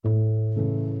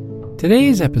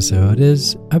Today's episode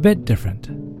is a bit different.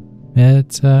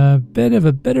 It's a bit of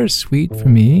a bittersweet for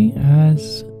me,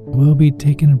 as we'll be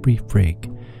taking a brief break,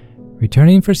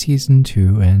 returning for Season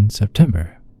 2 in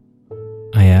September.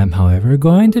 I am, however,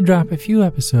 going to drop a few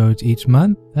episodes each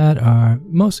month that are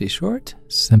mostly short,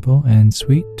 simple, and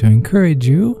sweet to encourage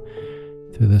you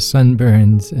through the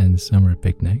sunburns and summer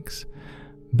picnics.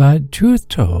 But truth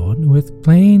told, with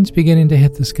planes beginning to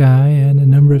hit the sky and a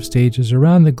number of stages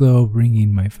around the globe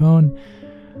ringing my phone,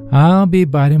 I'll be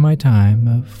biding my time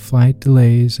of flight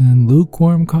delays and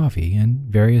lukewarm coffee in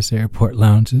various airport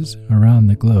lounges around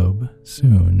the globe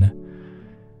soon.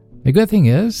 The good thing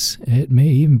is, it may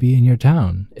even be in your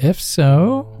town. If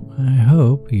so, I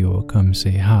hope you will come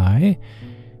say hi.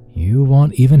 You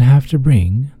won't even have to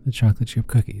bring the chocolate chip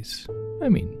cookies. I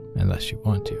mean, unless you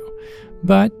want to.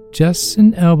 But just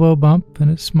an elbow bump and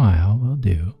a smile will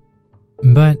do.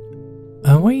 But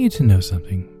I want you to know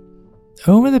something.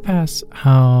 Over the past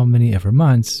how many ever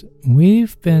months,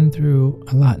 we've been through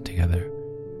a lot together.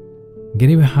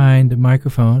 Getting behind a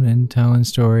microphone and telling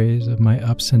stories of my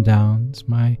ups and downs,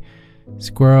 my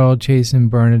squirrel chasing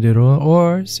Bernedoodle,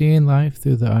 or seeing life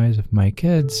through the eyes of my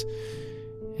kids,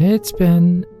 it's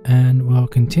been, and will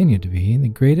continue to be, the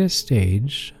greatest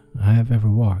stage I have ever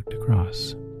walked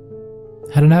across.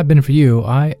 Had it not been for you,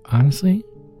 I honestly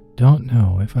don't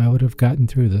know if I would have gotten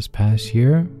through this past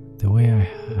year the way I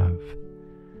have.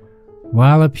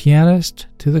 While a pianist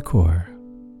to the core,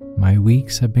 my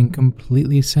weeks have been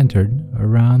completely centered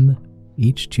around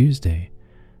each Tuesday.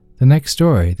 The next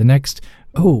story,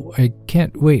 I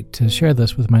can't wait to share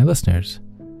this with my listeners.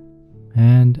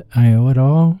 And I owe it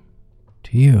all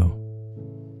to you.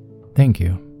 Thank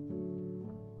you.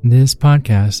 This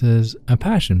podcast is a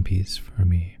passion piece for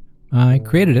me. I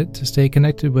created it to stay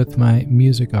connected with my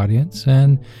music audience,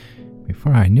 and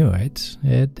before I knew it,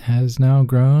 it has now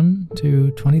grown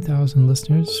to 20,000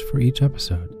 listeners for each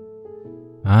episode.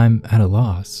 I'm at a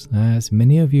loss, as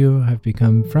many of you have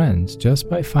become friends just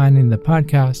by finding the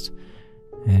podcast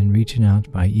and reaching out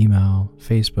by email,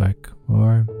 Facebook,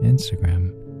 or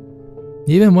Instagram.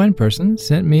 Even one person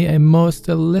sent me a most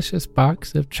delicious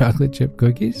box of chocolate chip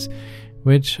cookies,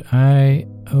 which I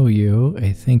owe you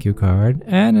a thank you card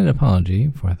and an apology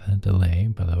for the delay,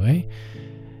 by the way.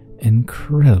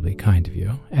 Incredibly kind of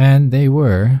you, and they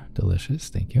were delicious,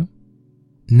 thank you.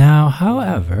 Now,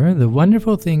 however, the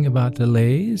wonderful thing about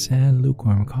delays and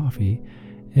lukewarm coffee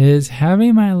is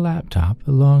having my laptop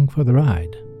along for the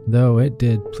ride, though it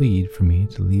did plead for me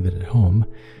to leave it at home.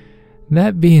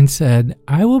 That being said,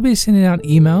 I will be sending out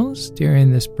emails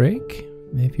during this break.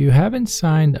 If you haven't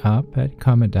signed up at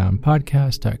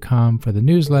CalmItDownPodcast.com for the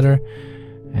newsletter,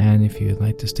 and if you'd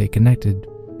like to stay connected,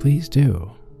 please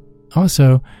do.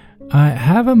 Also, I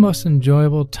have a most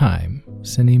enjoyable time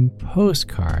sending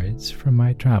postcards from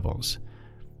my travels.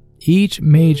 Each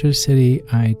major city,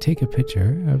 I take a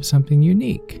picture of something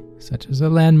unique, such as a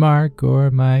landmark or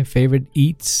my favorite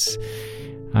eats.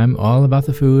 I'm all about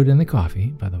the food and the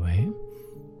coffee, by the way.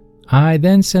 I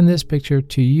then send this picture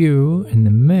to you in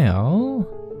the mail,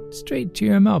 straight to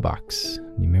your mailbox.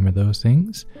 You remember those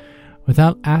things?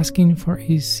 Without asking for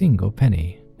a single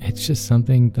penny. It's just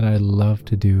something that I love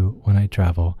to do when I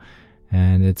travel,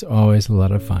 and it's always a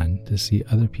lot of fun to see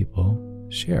other people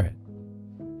share it.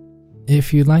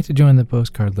 If you'd like to join the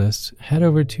postcard list, head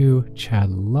over to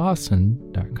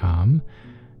chadlawson.com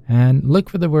and look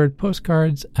for the word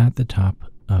postcards at the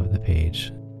top of the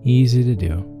page. Easy to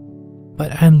do.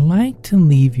 But I'd like to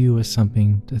leave you with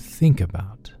something to think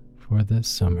about for this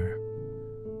summer.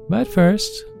 But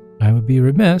first, I would be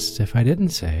remiss if I didn't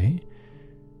say,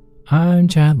 I'm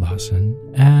Chad Lawson,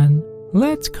 and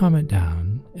let's calm it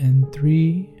down in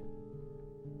 3,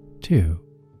 2,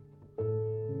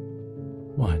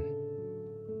 1.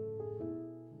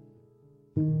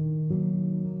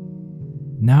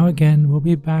 Now again, we'll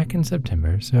be back in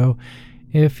September, so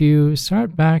if you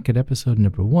start back at episode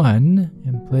number 1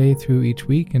 and play through each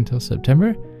week until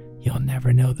September, you'll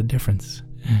never know the difference.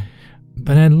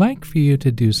 But I'd like for you to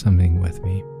do something with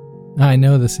me. I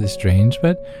know this is strange,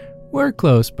 but we're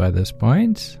close by this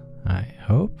point. I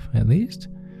hope, at least.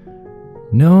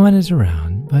 No one is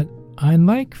around, but I'd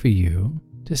like for you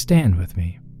to stand with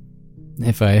me.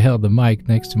 If I held the mic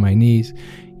next to my knees,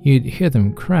 you'd hear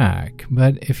them crack,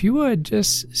 but if you would,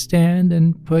 just stand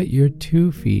and put your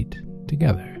 2 feet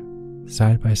together,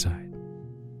 side by side.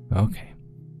 Okay.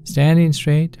 Standing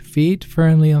straight, feet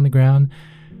firmly on the ground,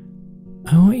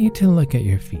 I want you to look at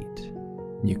your feet.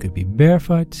 You could be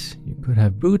barefoot, you could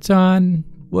have boots on,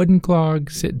 wooden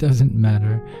clogs, it doesn't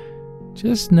matter.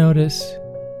 Just notice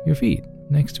your feet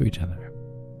next to each other.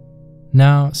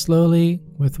 Now, slowly,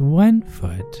 with one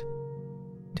foot,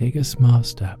 take a small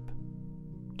step.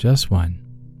 Just one.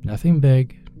 Nothing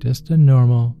big, just a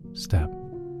normal step.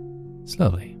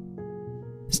 Slowly.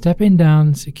 Stepping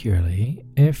down securely,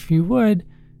 if you would,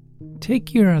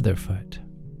 take your other foot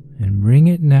and bring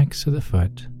it next to the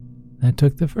foot that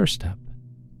took the first step.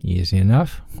 Easy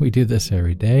enough. We do this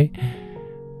every day.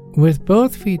 With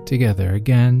both feet together,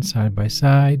 again, side by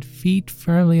side, feet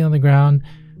firmly on the ground,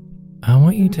 I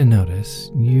want you to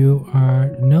notice you are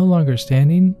no longer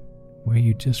standing where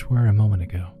you just were a moment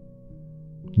ago.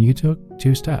 You took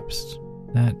 2 steps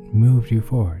that moved you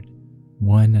forward,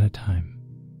 one at a time.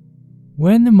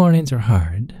 When the mornings are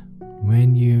hard,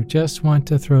 when you just want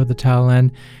to throw the towel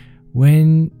in,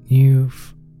 when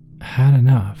you've had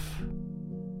enough,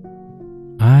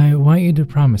 I want you to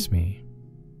promise me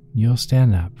you'll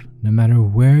stand up no matter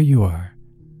where you are,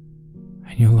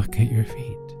 and you'll look at your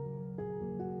feet.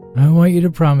 I want you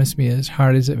to promise me, as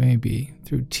hard as it may be,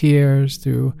 through tears,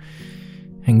 through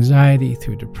anxiety,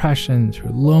 through depression,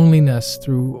 through loneliness,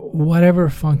 through whatever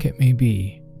funk it may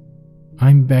be,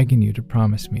 I'm begging you to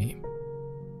promise me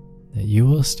that you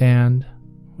will stand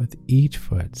with each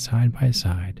foot side by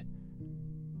side,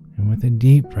 and with a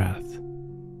deep breath,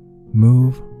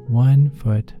 move one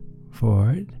foot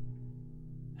forward,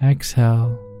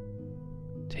 exhale,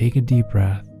 take a deep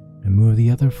breath, and move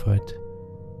the other foot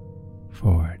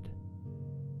forward.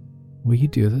 Will you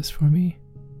do this for me?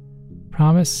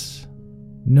 Promise,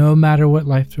 no matter what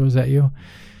life throws at you,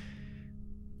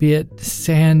 be it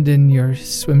sand in your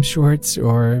swim shorts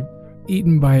or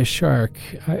eaten by a shark,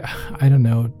 I don't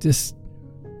know,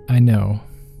 I know.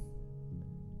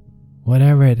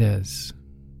 Whatever it is,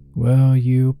 will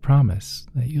you promise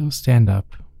that you'll stand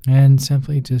up and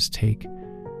simply just take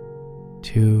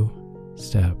 2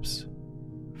 steps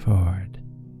forward?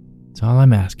 That's all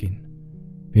I'm asking.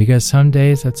 Because some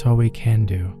days that's all we can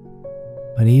do.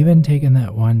 But even taking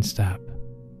that one step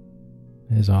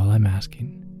is all I'm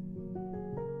asking.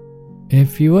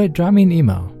 If you would, drop me an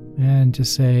email and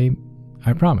just say,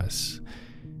 I promise.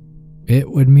 It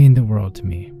would mean the world to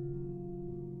me.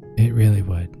 It really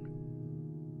would.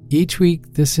 Each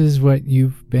week, this is what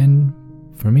you've been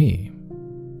for me.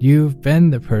 You've been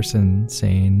the person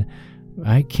saying,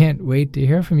 I can't wait to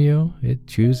hear from you.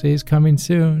 Tuesday's coming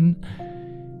soon.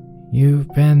 You've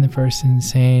been the person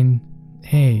saying,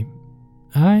 hey,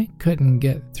 I couldn't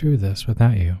get through this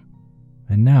without you.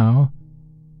 And now,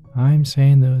 I'm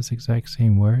saying those exact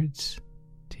same words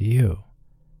to you.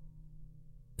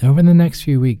 Over the next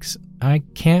few weeks, I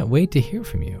can't wait to hear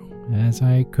from you, as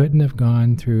I couldn't have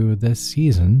gone through this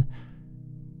season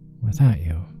without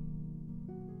you.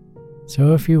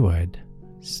 So if you would,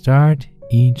 start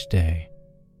each day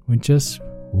with just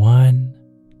one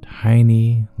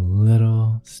tiny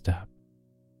little step.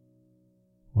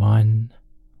 One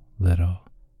little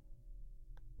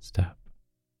step.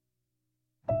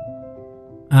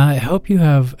 I hope you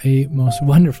have a most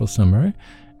wonderful summer.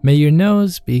 May your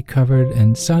nose be covered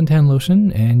in suntan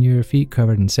lotion and your feet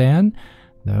covered in sand,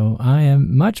 though I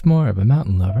am much more of a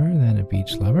mountain lover than a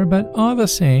beach lover, but all the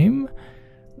same,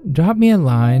 drop me a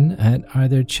line at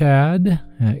either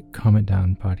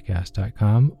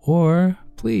chad@cometdownpodcast.com or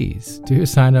please do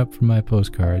sign up for my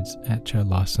postcards at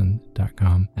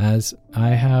chadlawson.com, as I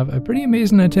have a pretty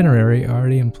amazing itinerary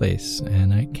already in place,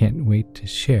 and I can't wait to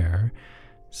share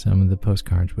some of the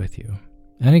postcards with you.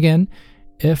 And again,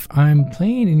 if I'm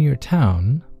playing in your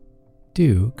town,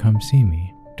 do come see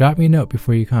me. Drop me a note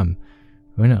before you come.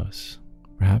 Who knows?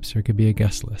 Perhaps there could be a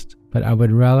guest list, but I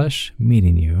would relish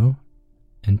meeting you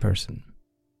in person.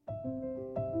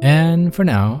 And for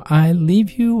now, I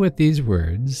leave you with these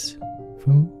words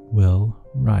from Will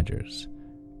Rogers.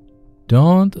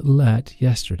 Don't let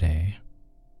yesterday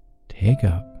take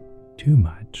up too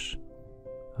much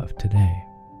of today.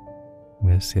 I'm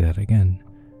going to say that again.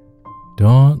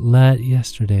 Don't let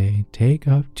yesterday take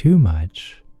up too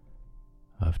much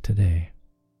of today.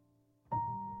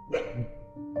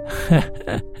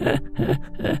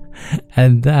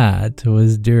 And that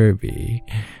was Derby.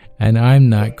 And I'm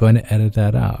not going to edit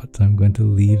that out. I'm going to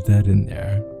leave that in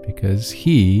there because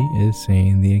he is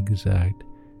saying the exact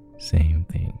same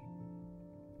thing.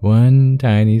 One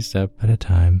tiny step at a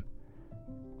time.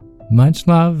 Much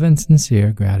love and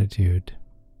sincere gratitude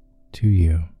to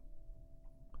you.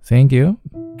 Thank you.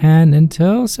 And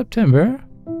until September,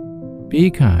 be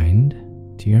kind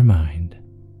to your mind.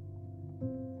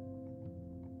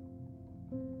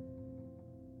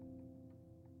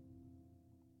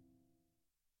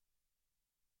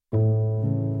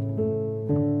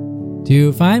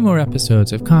 To find more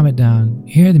episodes of Comet Down,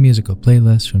 hear the musical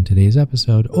playlist from today's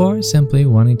episode, or simply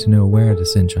wanting to know where to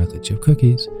send chocolate chip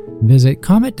cookies, visit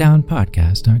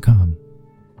cometdownpodcast.com.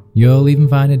 You'll even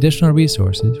find additional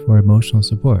resources for emotional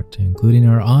support, including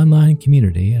our online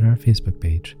community and our Facebook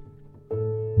page.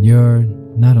 You're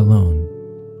not alone.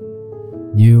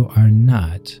 You are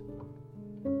not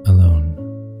alone.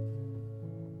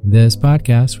 This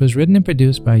podcast was written and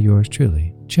produced by yours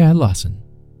truly, Chad Lawson,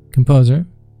 composer,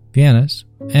 pianist,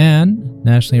 and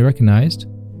nationally recognized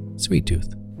Sweet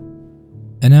Tooth.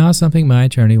 And now something my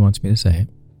attorney wants me to say.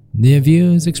 The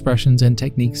views, expressions, and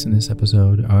techniques in this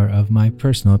episode are of my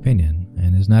personal opinion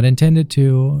and is not intended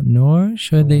to, nor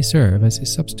should they serve as a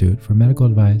substitute for medical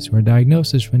advice or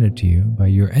diagnosis rendered to you by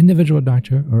your individual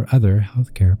doctor or other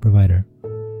healthcare provider.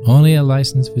 Only a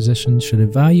licensed physician should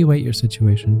evaluate your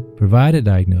situation, provide a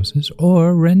diagnosis,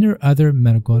 or render other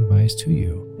medical advice to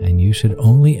you, and you should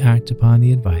only act upon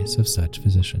the advice of such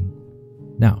physician.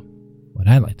 Now, what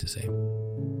I like to say.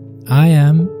 I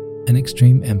am an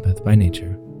extreme empath by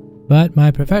nature, but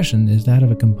my profession is that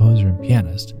of a composer and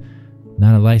pianist,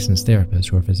 not a licensed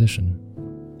therapist or physician.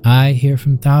 I hear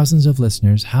from thousands of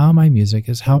listeners how my music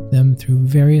has helped them through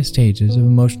various stages of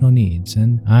emotional needs,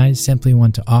 and I simply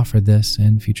want to offer this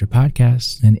and future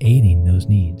podcasts in aiding those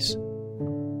needs.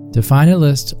 To find a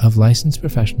list of licensed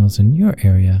professionals in your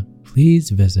area,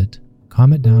 please visit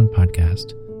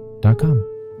calmitdownpodcast.com.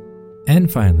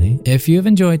 And finally, if you've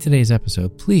enjoyed today's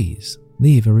episode, please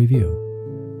leave a review.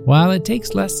 While it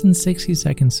takes less than 60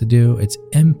 seconds to do, its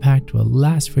impact will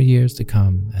last for years to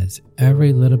come, as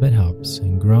every little bit helps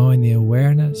in growing the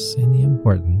awareness and the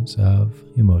importance of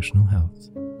emotional health.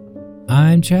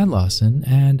 I'm Chad Lawson,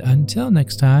 and until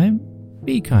next time,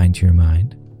 be kind to your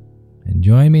mind, and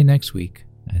join me next week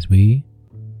as we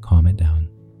calm it down.